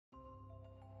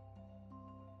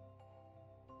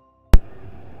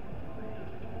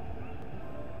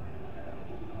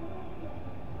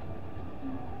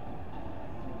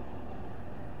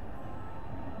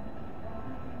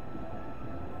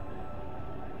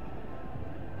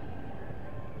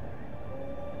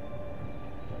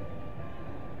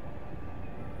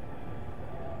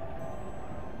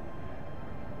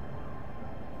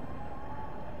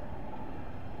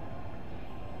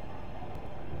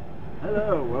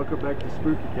Hello, welcome back to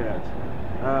Spooky Cats.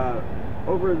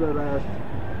 Over the last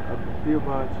few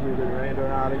months we've been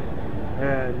randonauting,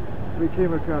 and we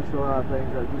came across a lot of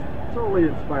things that just totally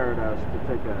inspired us to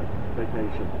take a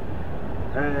vacation.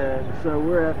 And so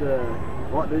we're at the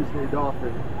Walt Disney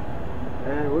Dolphin,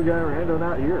 and we're going to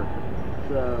Randonaut here.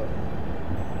 So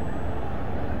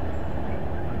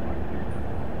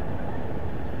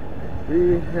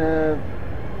we have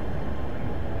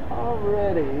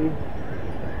already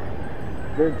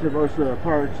been to most of the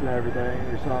parks and everything.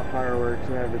 We saw fireworks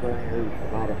and everything. It was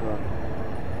a lot of fun.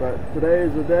 But today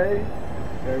is the day,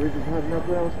 and we just have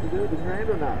nothing else to do than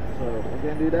Randonaut, so we're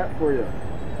going to do that for you.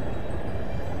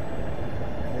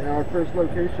 And our first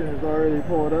location is already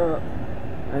pulled up,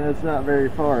 and it's not very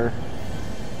far.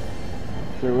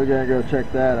 So we're going to go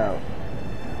check that out.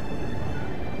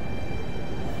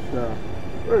 So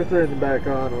we're going to turn it back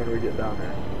on when we get down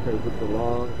there, because it's a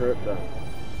long trip down.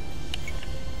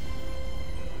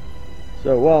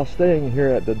 So while staying here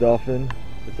at the Dolphin,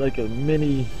 it's like a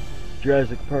mini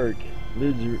Jurassic Park.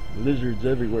 Lizards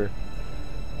everywhere.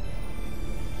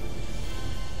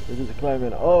 They're just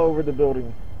climbing all over the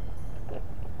building.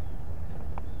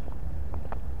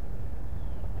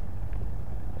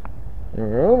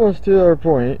 And we're almost to our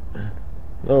point. A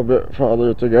little bit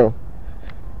farther to go.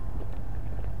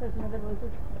 There's another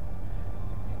lizard.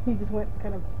 He just went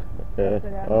kind of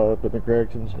all up in the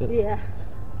cracks and shit. Yeah.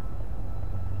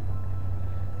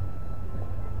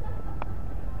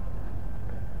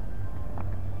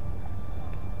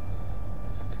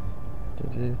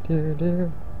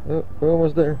 Oh, we're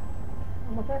almost there.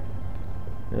 Almost there?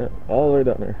 Yeah, all the way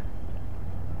down there.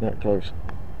 Not close.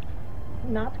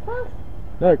 Not close?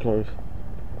 Not close.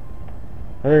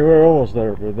 I mean, we're almost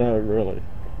there, but not really.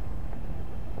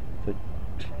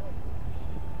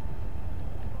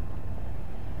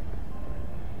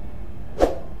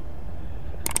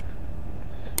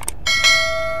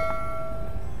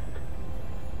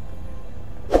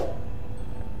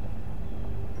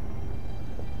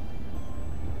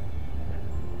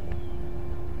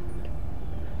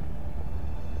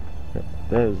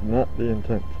 That is not the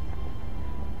intent.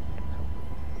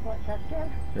 What, shark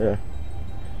scan? Yeah.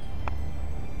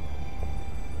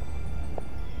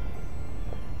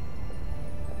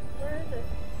 Where is it?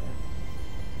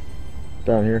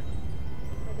 Down here.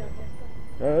 I don't guess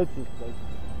so. It's just like...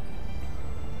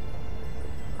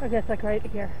 I guess like right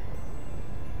here.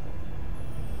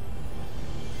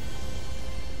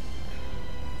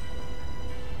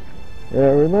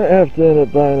 Yeah, we might have to end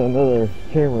up buying another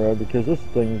camera because this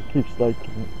thing keeps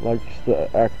likes to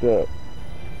act up.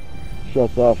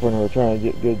 Shuts off when we're trying to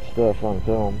get good stuff on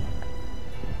film.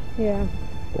 Yeah.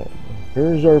 But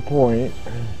here's our point.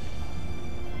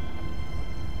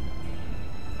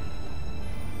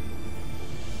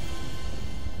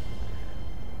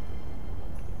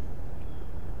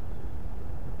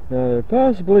 Now there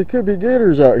possibly could be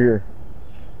gators out here.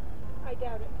 I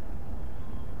doubt it.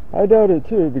 I doubt it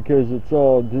too because it's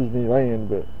all Disneyland,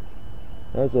 but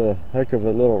that's a heck of a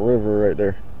little river right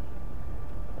there.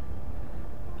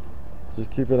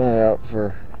 Just keep an eye out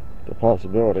for the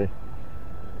possibility.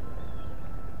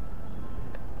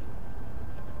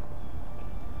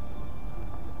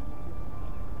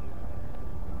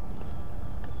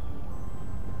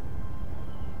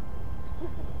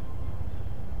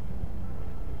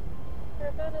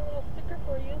 I found a little sticker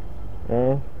for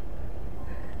you.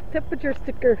 Temperature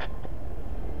sticker.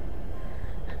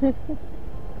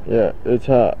 Yeah, it's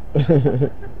hot. I think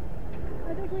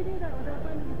we do that without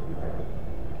finding a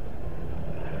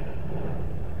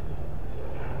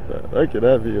sticker. Look at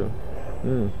that view.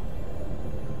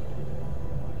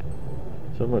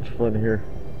 So much fun here.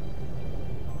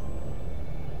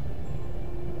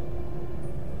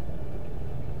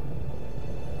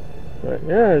 But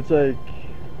yeah, it's like,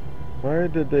 why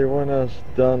did they want us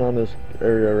down on this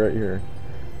area right here?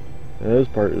 And this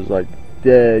part is like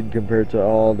dead compared to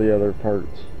all the other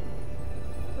parts.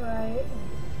 Right.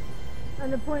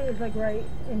 And the point is like right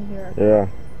in here. Yeah.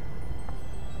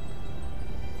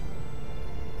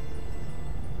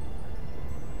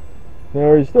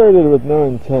 Now we started with no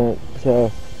intent,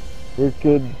 so we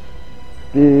could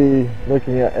be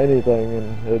looking at anything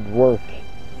and it'd work.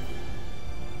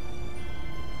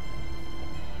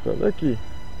 But looky,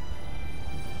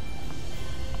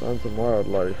 found some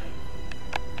wildlife.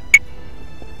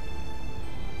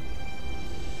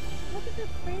 Look at this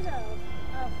burrito.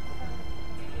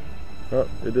 Oh,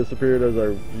 it disappeared as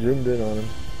I zoomed in on him.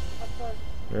 Of course.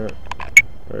 Yeah.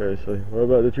 Okay, so what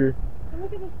about the tree? And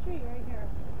look at this tree right here.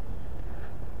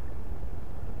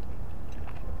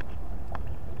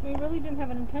 We really didn't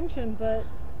have an intention, but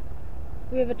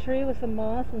we have a tree with some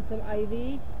moss and some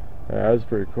ivy Yeah, that's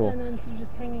pretty cool. And then she's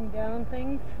just hanging down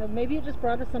things. So maybe it just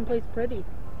brought us someplace pretty.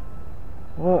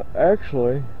 Well,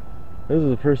 actually, this is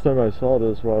the first time I saw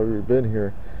this while we've been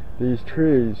here. These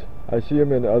trees, I see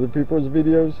them in other people's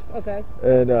videos. Okay.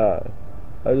 And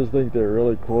I just think they're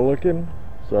really cool looking.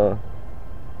 So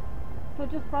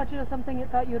it just brought you to something you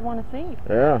thought you'd want to see.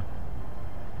 Yeah.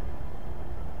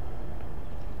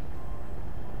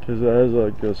 Because it has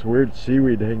like this weird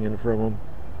seaweed hanging from them.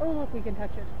 Oh, look, we can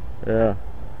touch it. Yeah.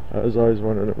 I was always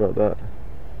wondering about that.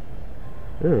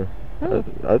 Ew. Oh.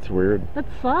 That's weird. That's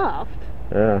soft.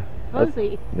 Yeah.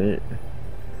 Fuzzy. That's neat.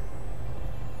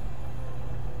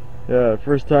 Yeah,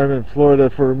 first time in Florida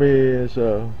for me,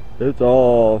 so it's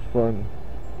all fun.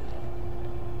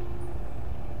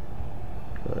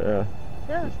 So, yeah.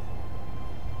 Yeah.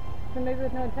 So maybe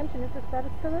with no intention, it just brought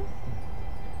us to this?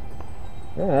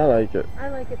 Yeah, I like it. I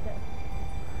like it too.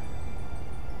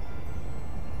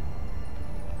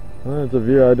 Well, it's a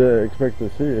view I didn't expect to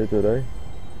see today.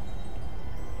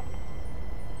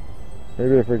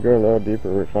 Maybe if we go a little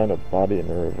deeper, we find a body in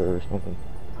the river or something.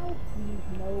 Oh, please,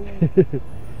 no.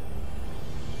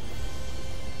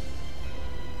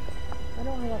 I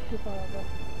don't want to walk too far over.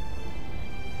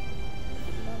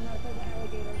 I'm not afraid of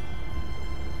alligators.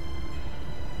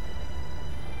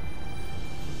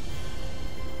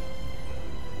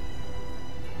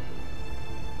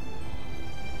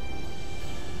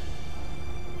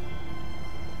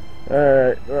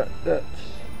 Alright, that's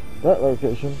that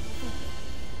location.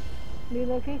 New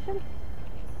location?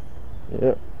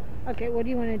 Yep. Okay, what do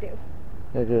you want to do?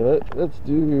 Okay, let's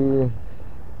do...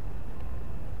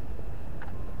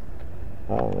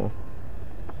 I don't know.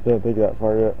 Didn't think that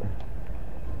far yet.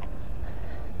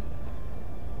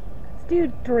 Let's do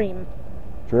Dream.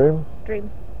 Dream?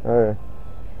 Dream. Alright.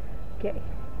 Okay.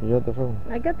 You got the phone?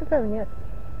 I got the phone, yes.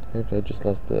 Okay, I just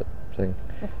lost that thing.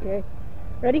 Okay.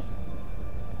 Ready?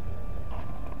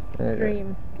 Okay.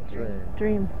 Dream. Dream.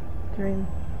 Dream. Dream.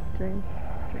 Dream.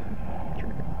 Dream.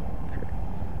 Dream.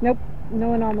 Nope.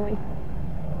 No anomaly.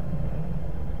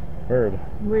 Weird.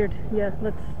 Weird. Yeah,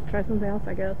 let's try something else,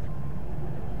 I guess.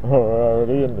 Oh,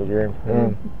 already in the dream.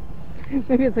 Yeah.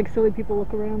 Maybe it's like silly people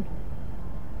look around.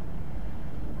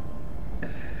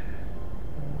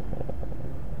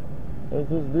 Let's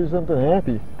just do something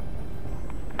happy.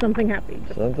 Something happy.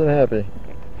 Just Something happy.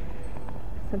 okay.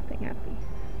 Something happy.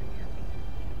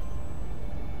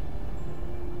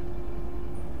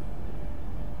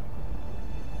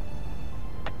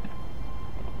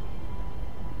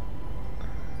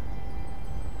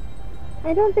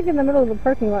 I don't think in the middle of the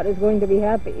parking lot is going to be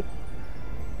happy.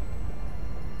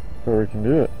 So we can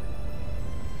do it.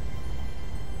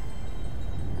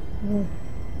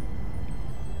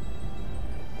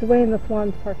 It's away in the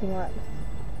Swans parking lot.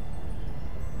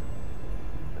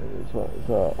 It's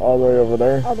all the way over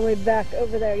there. All the way back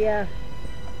over there, yeah.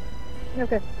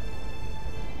 Okay.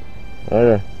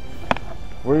 Okay.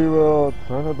 We will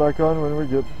turn it back on when we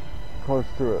get close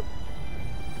to it.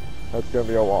 That's gonna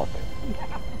be a walk.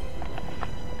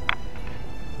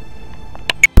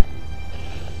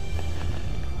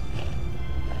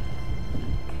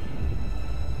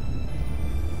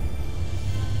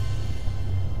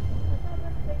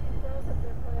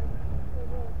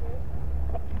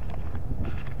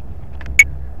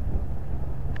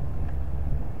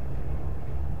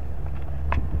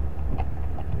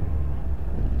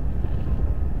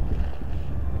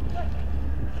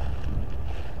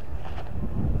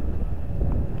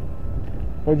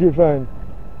 What'd you find?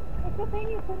 It's a thing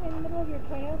you put in the middle of your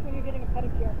toenails when you're getting a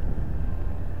pedicure.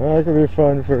 Well, that could be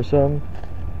fun for some.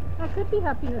 That could be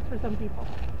happiness for some people.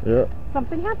 Yeah.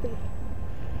 Something happy.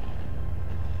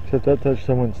 Except that touched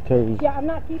someone's toes. Yeah, I'm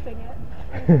not keeping it.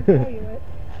 I'm going to show you it.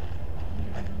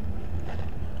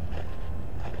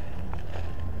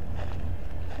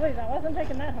 Please, I wasn't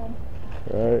taking that home.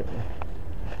 Right.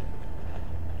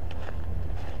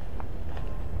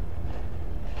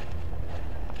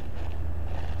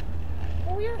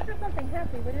 Well, we asked for something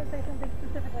happy. We didn't say something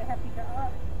specifically happy to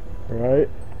us. Right.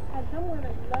 And some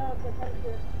women love the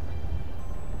pedicure.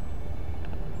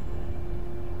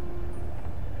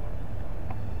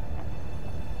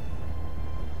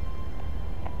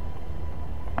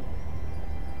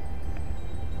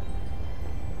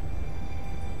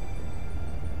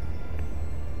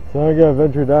 So I gotta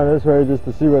venture down this way just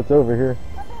to see what's over here.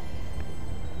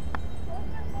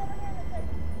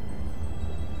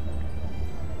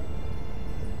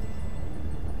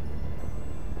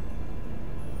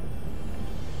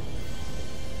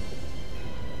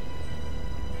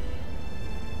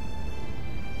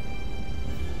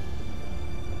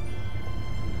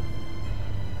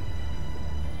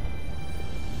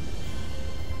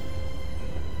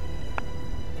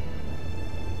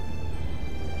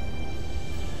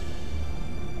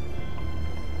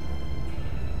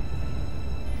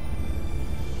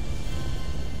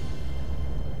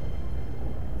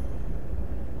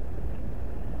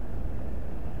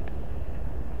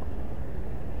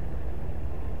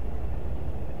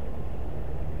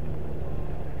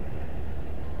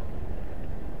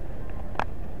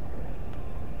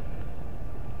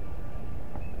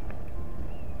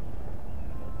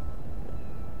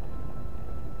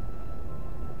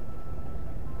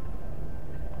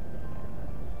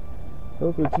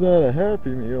 Hope it's not a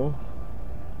Happy Meal.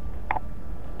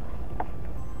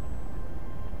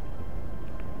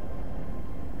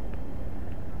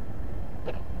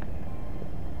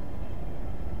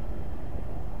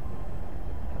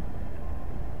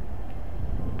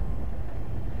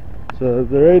 So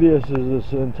the radius is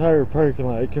this entire parking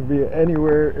lot. It can be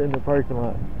anywhere in the parking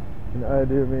lot. And I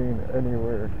do mean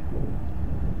anywhere.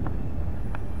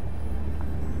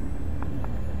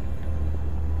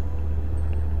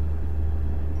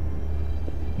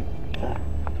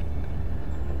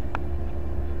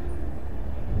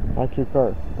 Lock your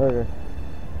car. Okay.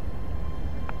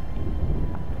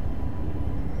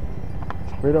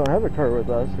 We don't have a car with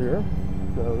us here,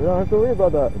 so we don't have to worry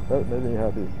about that. That made me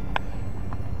happy.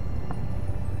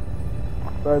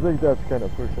 But I think that's kind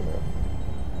of pushing it.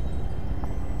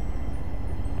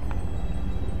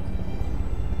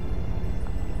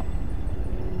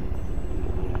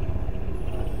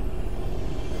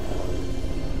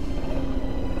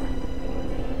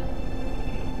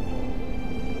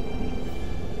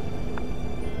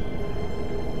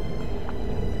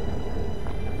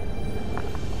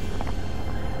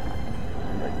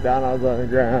 McDonald's on the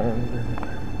ground.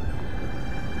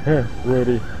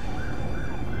 Woody.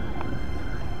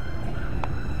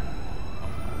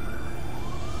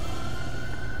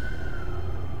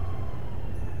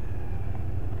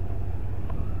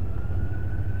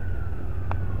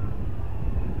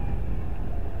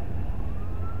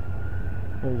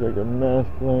 There's like a mask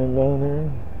laying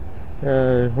down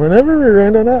there. Whenever we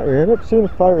Randonaut, we end up seeing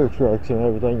fire trucks and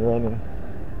everything running.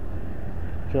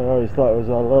 Which I always thought was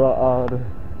a little odd.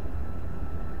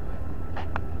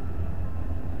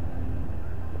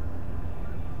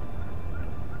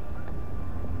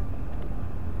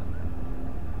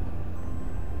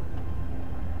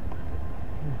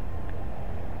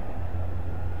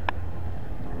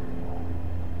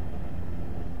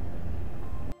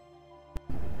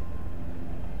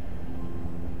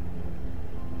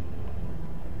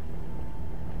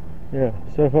 Yeah,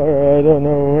 so far I don't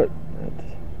know what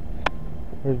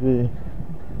would be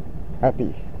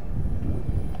happy.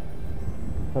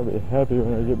 I'll be happy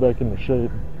when I get back in the shade.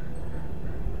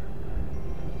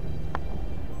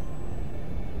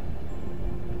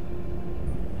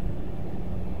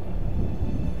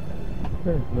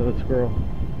 Another squirrel.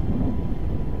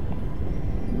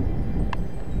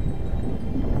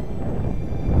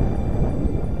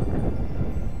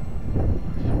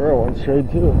 Squirrel wants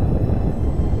shade too.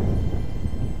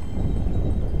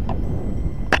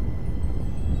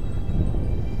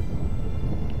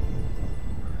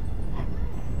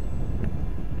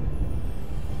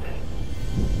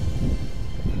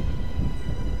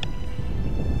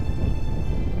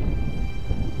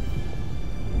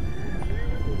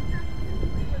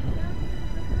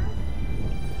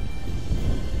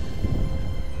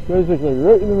 Basically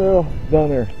right in the middle, down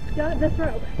there. Down at this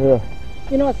road? Yeah.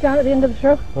 You know what's down at the end of this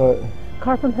road? What?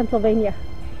 Car from Pennsylvania.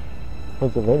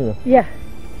 Pennsylvania? Yeah.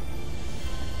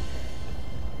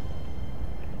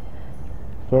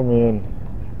 Throw me in.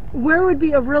 Where would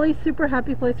be a really super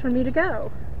happy place for me to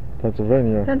go?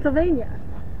 Pennsylvania. Pennsylvania.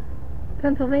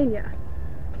 Pennsylvania.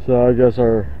 So I guess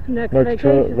our Next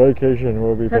vacation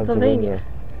will be Pennsylvania.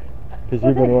 Because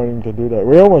you've been wanting to do that.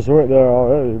 We almost went there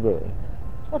already, but...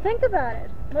 Well, think about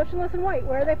it. Motionless in White,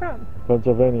 where are they from?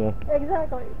 Pennsylvania.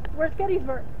 Exactly. Where's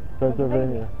Gettysburg?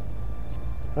 Pennsylvania.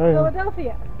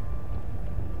 Philadelphia.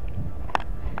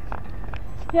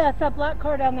 Yeah, it's that black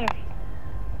car down there.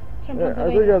 From Yeah, I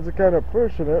think that's kind of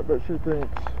pushing it, but she thinks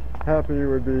happy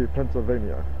would be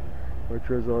Pennsylvania, which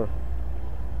was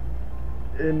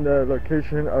in the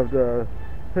location of the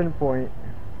pinpoint.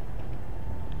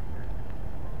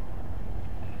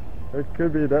 It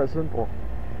could be that simple.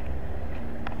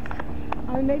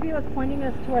 I mean, maybe it was pointing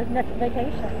us to our next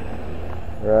vacation.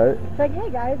 Right. It's like, hey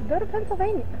guys, go to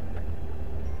Pennsylvania.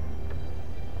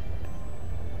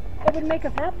 It would make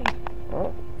us happy.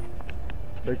 Well,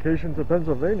 vacation to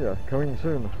Pennsylvania, coming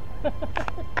soon.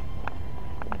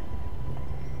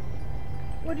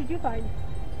 What did you find?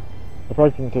 A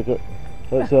parking ticket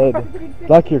that said,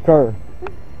 lock your car.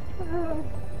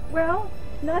 Well,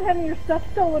 not having your stuff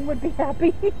stolen would be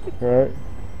happy. Right.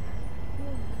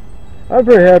 I'm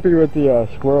pretty happy with the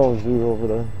squirrel zoo over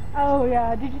there. Oh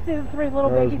yeah, did you see the three little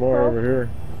baby There's more squirrels? over here.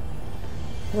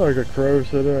 Like a crow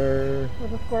sitting there.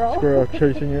 With a squirrel? Squirrel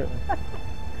chasing it.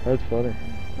 That's funny.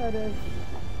 That is.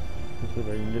 Let's see if I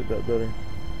can get that better.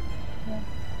 Yeah.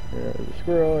 Yeah, there's a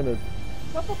squirrel and a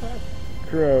Couple crows.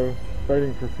 crow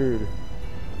fighting for food.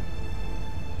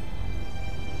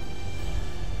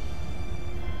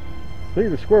 I think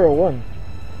the squirrel won.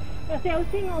 Yeah, see, I was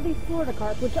seeing all these Florida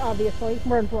carp, which obviously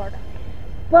we're in Florida.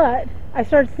 But I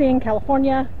started seeing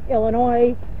California,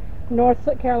 Illinois, North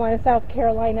Carolina, South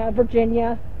Carolina,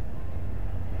 Virginia.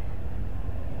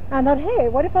 And I thought, hey,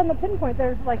 what if on the pinpoint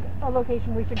there's like a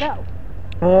location we should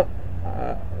go?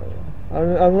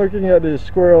 I'm looking at these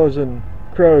squirrels and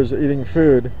crows eating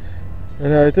food,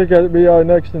 and I think that'd be our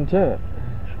next intent.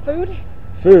 Food?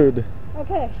 Food.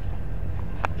 Okay.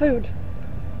 Food.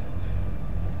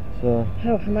 So.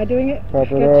 Oh, am I doing it?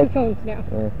 Pop I it got up. 2 phones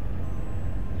now.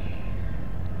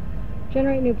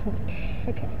 Generate new point.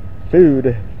 Okay.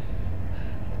 Food.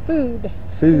 Food.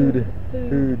 Food.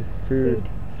 Food. Food.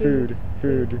 Food.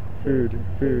 Food. Food.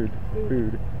 Food.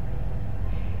 Food.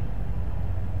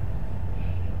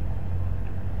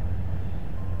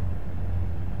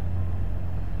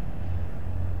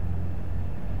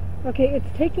 Okay,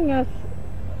 it's taking us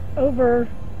over.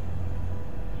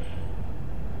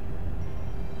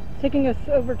 It's taking us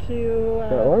over to.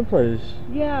 That one place.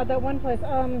 Yeah, that one place.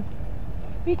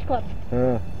 Beach Club.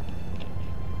 Yeah.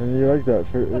 And you like that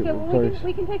Okay, well place?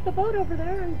 we can take the boat over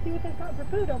there and see what they've got for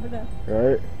food over there.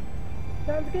 Right.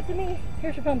 Sounds good to me.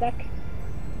 Here's your phone back.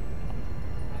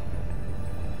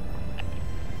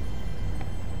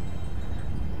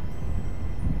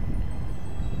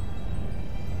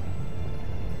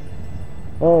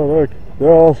 Oh look,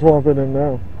 they're all swamping him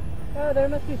now. Oh, there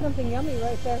must be something yummy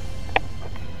right there.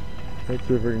 Let's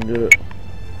see if we can get it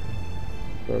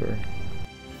better.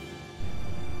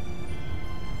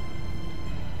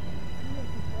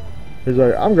 He's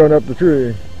like, I'm going up the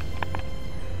tree.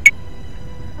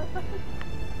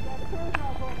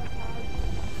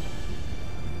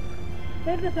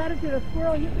 They have this attitude of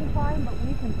squirrel, you can climb, but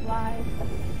we can fly.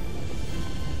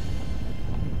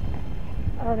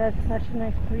 Oh, that's such a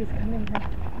nice breeze coming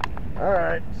in.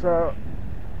 Alright, so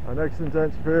our next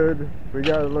intense food, we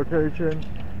got a location.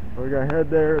 We're gonna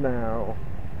head there now.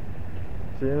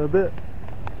 See you in a bit.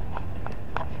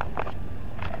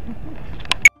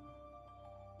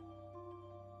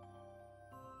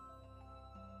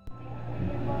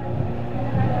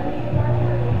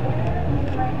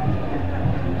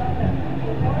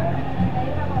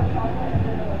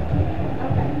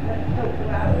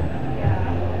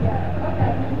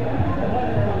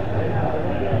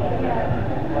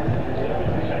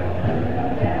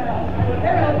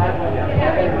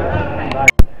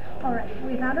 Alright,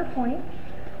 we found our point.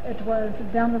 It was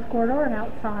down this corridor and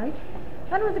outside.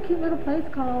 And it was a cute little place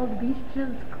called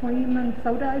Beaches Cream and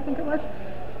Soda, I think it was.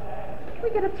 We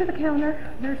get up to the counter,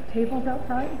 there's tables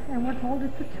outside, and we're told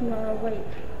it's a 2-hour wait.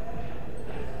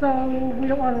 So we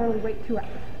don't want to really wait 2 hours.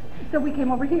 So we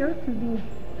came over here to the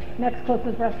next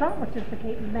closest restaurant, which is the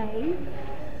Cape May.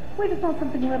 We just want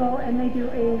something little, and they do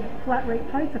a flat rate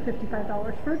price of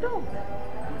 $55 for adults.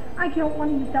 I don't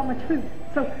want to eat that much food.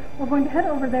 So we're going to head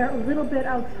over there a little bit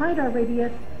outside our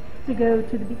radius to go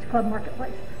to the Beach Club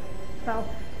Marketplace. So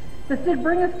this did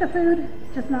bring us to food,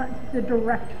 just not the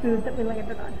direct food that we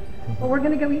landed on. But we're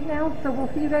going to go eat now, so we'll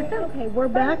see you guys soon. Okay, we're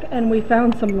back and we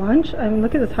found some lunch. I mean,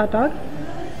 look at this hot dog.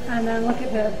 And then look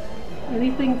at this. And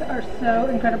these things are so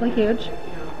incredibly huge.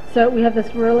 So we have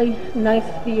this really nice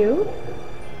view.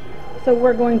 So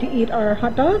we're going to eat our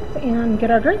hot dogs and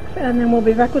get our drinks, and then we'll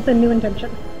be back with a new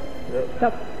intention. Yep.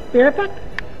 So, be right back.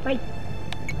 Bye.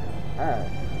 Alright,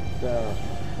 so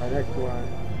our next one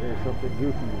is something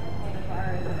goofy.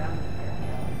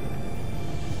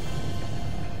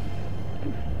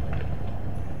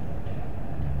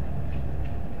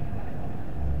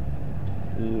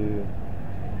 Yeah.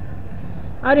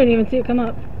 I didn't even see it come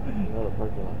up. Another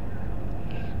parking lot.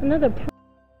 Another.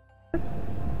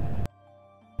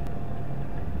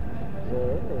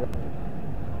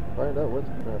 Find out what's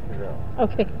going to figure out.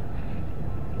 Okay.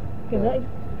 Good.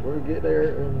 We'll get there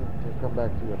and we'll come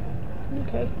back to you.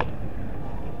 Okay.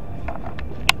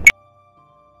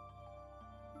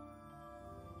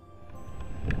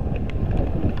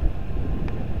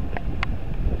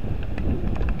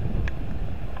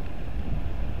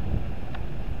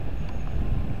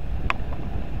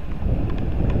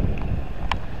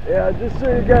 Yeah, just so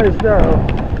you guys know,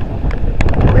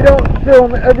 we don't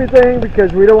film everything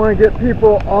because we don't want to get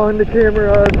people on the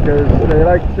camera because they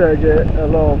like to get a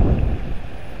little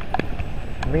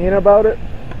mean about it.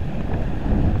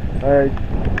 Like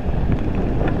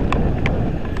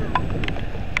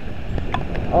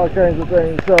all kinds of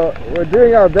things. So we're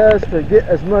doing our best to get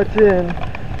as much in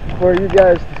for you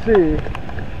guys to see.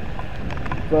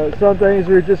 But some things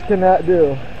we just cannot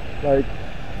do. Like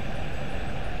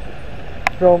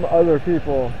film other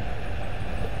people.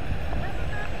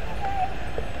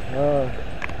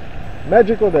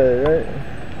 Magical day, right?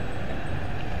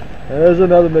 And there's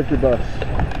another Mickey bus.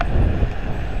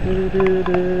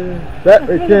 That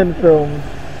we can film.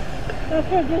 That's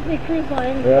for Disney Cruise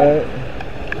Line. Right.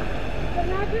 But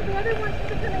imagine the other one's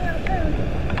just coming out soon.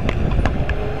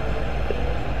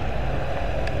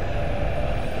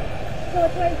 So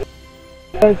it's right here.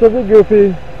 And something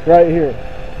goofy right here.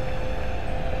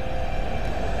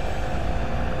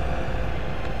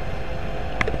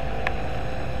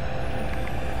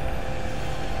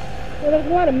 Well, there's a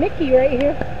lot of Mickey right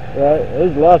here. Right,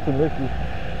 there's lots of Mickey.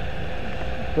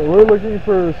 So we're looking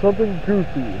for something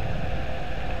goofy.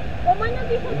 Well, it might not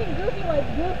be something goofy like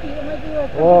Goofy. It might be like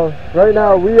something... Well, right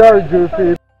now we are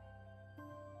goofy.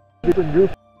 Goofy.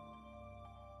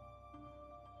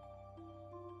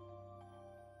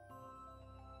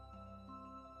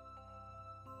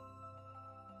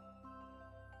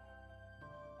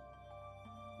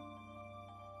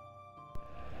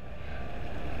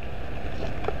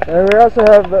 And we also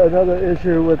have another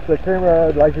issue with the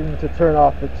camera liking to turn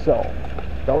off itself.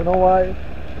 Don't know why,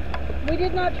 We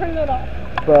did not turn it off.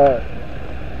 but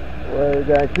we're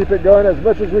gonna keep it going as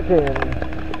much as we can.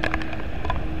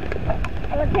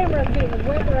 Our camera is getting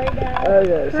wet right now.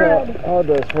 Okay, so hold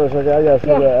this for a second. I gotta see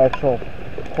the actual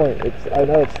point. I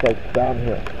know it's like down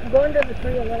here. Go under the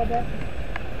tree a little bit.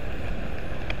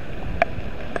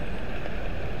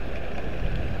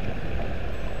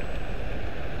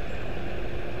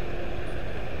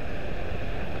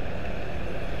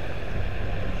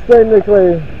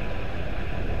 Technically,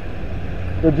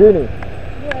 the genie.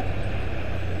 Yeah.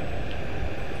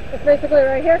 It's basically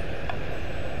right here.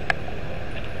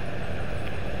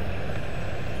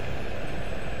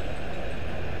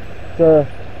 So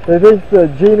they think the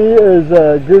genie is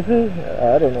goofy.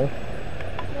 I don't know.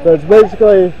 But it's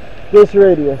basically this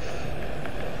radius.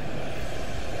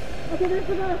 Okay, there's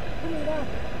the bus coming down.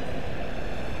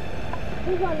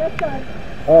 Who's on this side?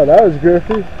 Oh, that was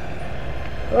goofy.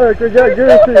 Look, we got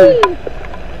There's Goofy.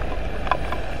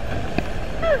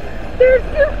 There's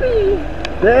Goofy!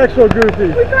 The actual Goofy.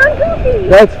 We found Goofy!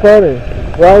 That's funny.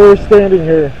 While we're standing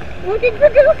here. Looking for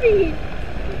Goofy!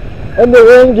 And the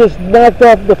rain just knocked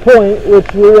off the point,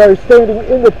 which we are standing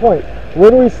in the point.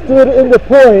 When we stood in the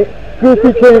point,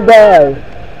 Goofy came by.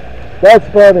 That's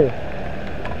funny.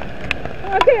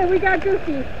 Okay, we got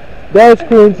Goofy. That's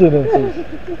coincidences.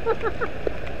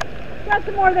 That's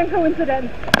more than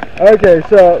coincidence. Okay,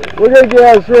 so we're going to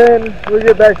get us in. We'll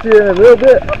get back to you in a little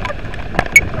bit.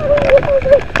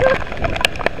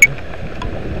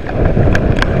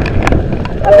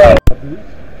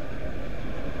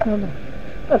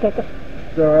 Okay, good.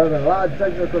 So we're having a lot of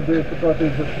technical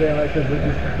difficulties with the because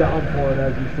it's just downpouring,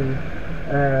 as you see.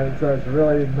 And so it's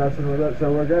really messing with it.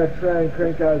 So we're going to try and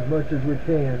crank out as much as we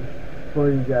can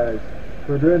for you guys.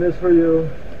 We're doing this for you,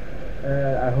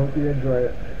 and I hope you enjoy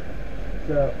it.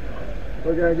 So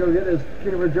we're going to go get this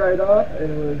camera dried off,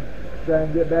 and we'll try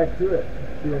and get back to it.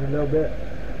 See you in a little bit.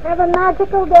 Have a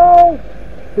magical day!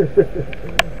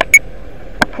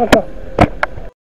 Okay.